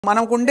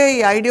మనకుండే ఈ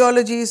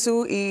ఐడియాలజీస్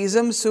ఈ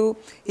ఇజమ్స్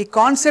ఈ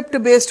కాన్సెప్ట్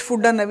బేస్డ్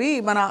ఫుడ్ అన్నవి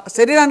మన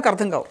శరీరానికి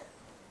అర్థం కావు.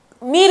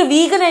 మీరు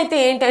వీగన్ అయితే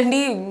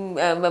ఏంటండి,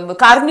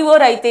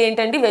 కార్నివోర్ అయితే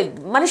ఏంటండి,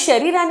 మన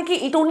శరీరానికి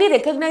it only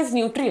recognise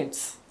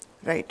nutrients,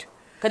 right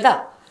కదా?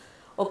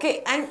 Okay,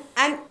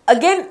 and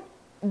again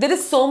there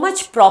is so much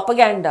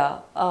propaganda.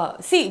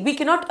 See, we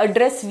cannot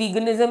address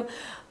veganism.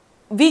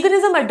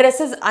 Veganism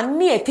addresses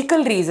any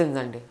ethical reasons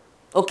andi.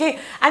 Okay,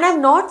 and I'm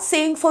not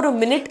saying for a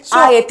minute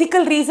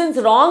ethical reasons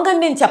wrong and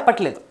నేను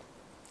చెప్పట్లేదు.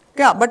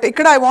 Yeah, but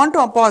ఇక్కడ I want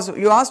to pause.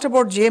 You asked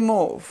about GMO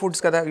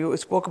foods kada, you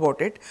spoke about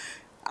it.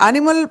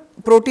 Animal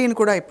protein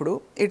kuda ippudu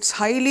it's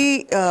highly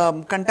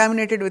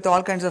contaminated with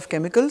all kinds of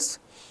chemicals.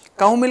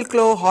 Cow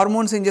మిల్క్లో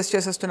hormones ingest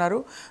చేసేస్తున్నారు,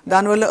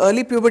 దానివల్ల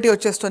early puberty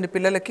వచ్చేస్తుంది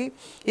పిల్లలకి.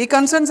 ఈ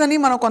concerns అని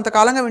మనం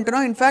కొంతకాలంగా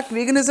వింటున్నాం. In fact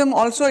veganism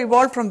also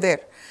evolve from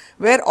there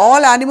wear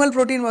all animal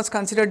protein was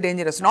considered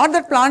dangerous. Not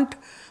that plant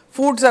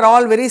foods are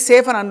all very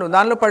safe అని అన్ను.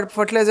 దానిలో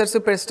ఫర్టిలైజర్స్,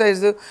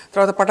 పెస్టిసైడ్స్,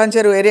 తర్వాత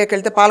పటాన్చేరు ఏరియాకి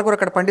వెళ్తే పాలకూర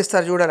అక్కడ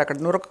పండిస్తారు చూడాలి, అక్కడ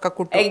నురక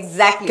కుట్టు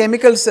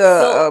కెమికల్స్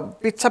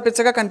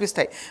పిచ్చగా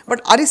కనిపిస్తాయి.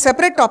 బట్ అది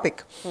separate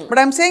topic.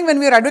 But I'm saying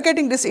when we are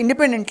advocating this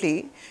independently,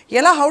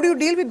 ఎలా how do you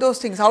deal with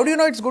those things? How do you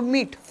know it's good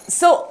meet?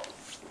 So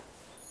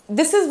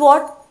this is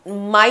what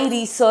my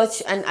research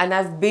and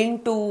I've been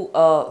to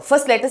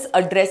first let us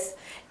address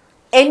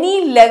any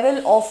level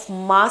of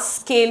mass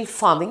scale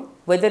farming,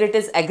 whether it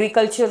is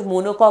agriculture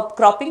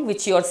monocropping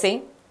which you are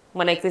saying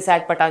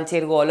Manaikrisat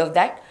Patancheru all of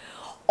that,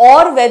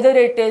 or whether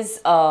it is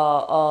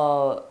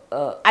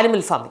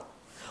animal farming.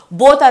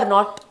 Both are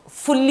not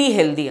fully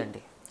healthy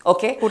andi.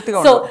 Okay,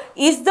 so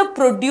is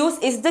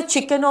the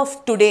chicken of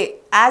today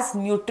as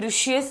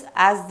nutritious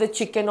as the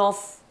chicken of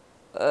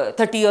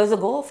 30 years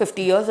ago,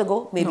 50 years ago?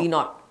 Maybe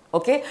not.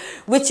 Okay,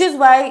 which is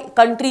why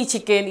country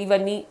chicken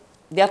ivanni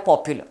they are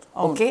popular.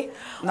 Okay,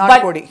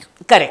 natukodi,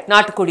 correct,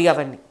 natukodi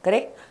avanni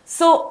correct.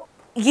 So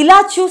ila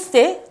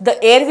chuste the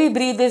air we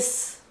breathe is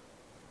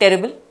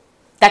terrible.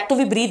 That too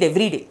we breathe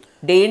every day,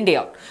 day in day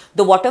out.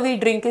 The water we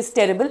drink is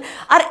terrible.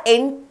 Our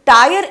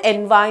entire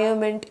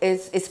environment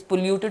is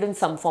polluted in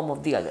some form of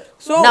the other.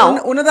 So now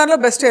unadanlo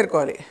best air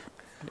kovali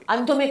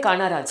antome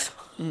kana raj.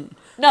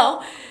 Now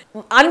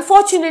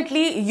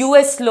unfortunately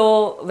US lo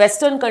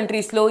western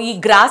countries lo ee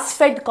grass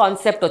fed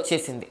concept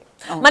vachesindi.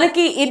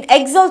 Manaki in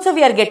eggs also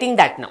we are getting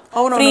that now.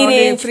 Free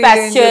range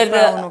pasture.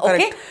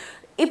 Okay,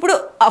 ippudu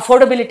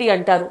affordability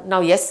antaru.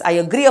 Now yes, I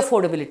agree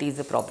affordability is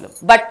a problem,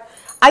 but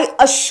I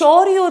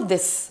assure you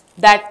this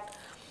that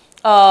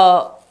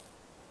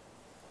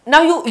now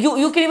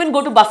you can even go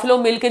to buffalo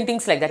milk and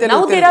things like that. Now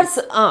there are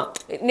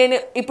నేను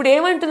ఇప్పుడు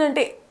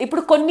ఏమంటుందంటే,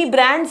 ఇప్పుడు కొన్ని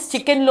brands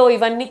chicken లో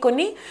ఇవన్నీ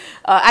కొన్ని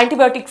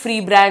antibiotic free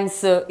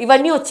brands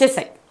ఇవన్నీ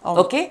వచ్చేసాయి.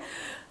 ఓకే,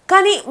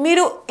 కానీ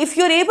మీరు ఇఫ్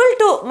యూర్ ఏబుల్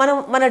టు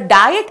మన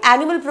డయట్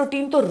యానిమల్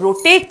ప్రోటీన్ తో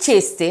రొటేట్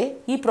చేస్తే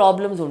ఈ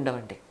ప్రాబ్లమ్స్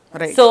ఉండవండి.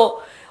 సో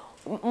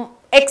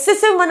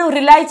ఎక్సెసివ్ మనం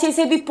రిలై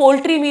చేసేది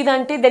పోల్ట్రీ మీద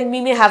అంటే then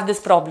we may have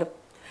this problem.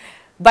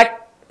 But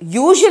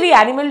usually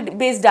animal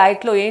based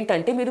డయట్లో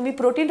ఏంటంటే మీరు మీ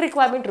ప్రోటీన్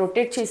రిక్వైర్మెంట్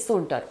రొటేట్ చేస్తూ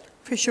ఉంటారు.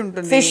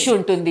 ఫిష్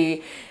ఉంటుంది,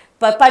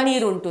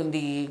 పనీర్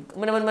ఉంటుంది,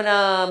 మన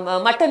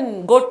మటన్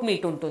గోట్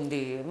మీట్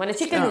ఉంటుంది, మన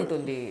చికెన్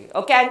ఉంటుంది.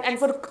 Okay, and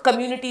for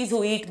communities who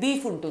eat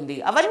beef ఉంటుంది,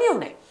 అవన్నీ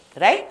ఉన్నాయి.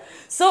 రైట్,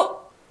 సో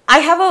ఐ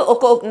హ్యావ్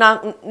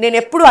నేను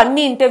ఎప్పుడు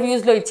అన్ని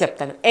ఇంటర్వ్యూస్లో ఇది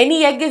చెప్తాను, any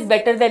egg is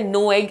better then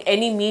no egg,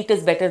 any meet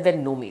is better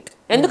then no meet.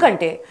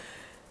 ఎందుకంటే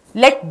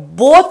let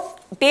both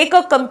take a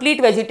complete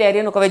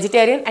vegetarian, oka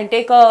vegetarian, and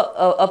take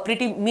a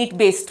pretty meat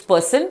based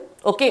person,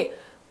 okay,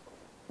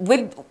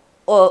 with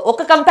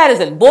oka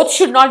comparison. Both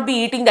should not be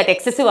eating that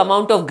excessive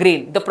amount of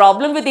grain. The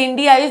problem with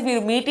India is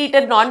మీరు meat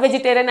eater, non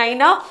vegetarian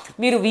అయినా,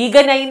 మీరు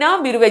vegan అయినా,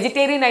 మీరు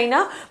vegetarian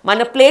అయినా,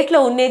 మన plate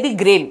లో ఉన్నది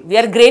grain. We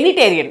are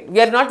grainitarian,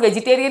 we are not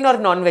vegetarian or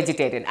non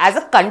vegetarian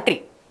as a country.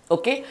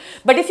 Okay,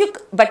 but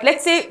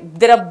let's say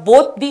there are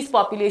both these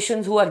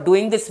populations who are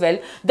doing this well.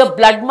 The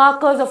blood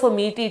markers of a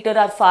meat eater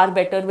are far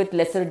better with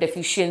lesser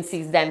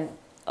deficiencies than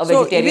a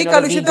vegetarian or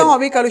a vegan.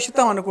 అవి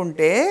కలుషితం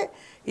అనుకుంటే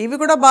ఇవి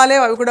కూడా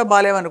బాలేవు, అవి కూడా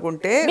బాలేవు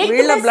అనుకుంటే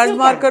వీళ్ళ blood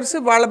markers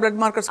వాళ్ళ బ్లడ్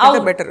మార్కర్స్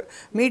కంటే better.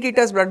 Meet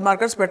eaters blood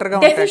markers better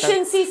గా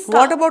ఉంటాయి.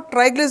 What about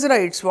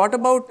triglycerides, what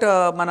about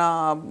మన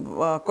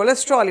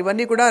కొలెస్ట్రాల్,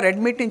 ఇవన్నీ కూడా రెడ్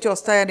మీట్ నుంచి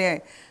వస్తాయని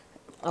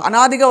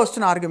అనాదిగా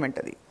వస్తున్న ఆర్గ్యుమెంట్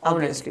అది.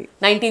 ఆబ్వియస్లీ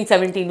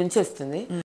 1970 నుంచి వస్తుంది.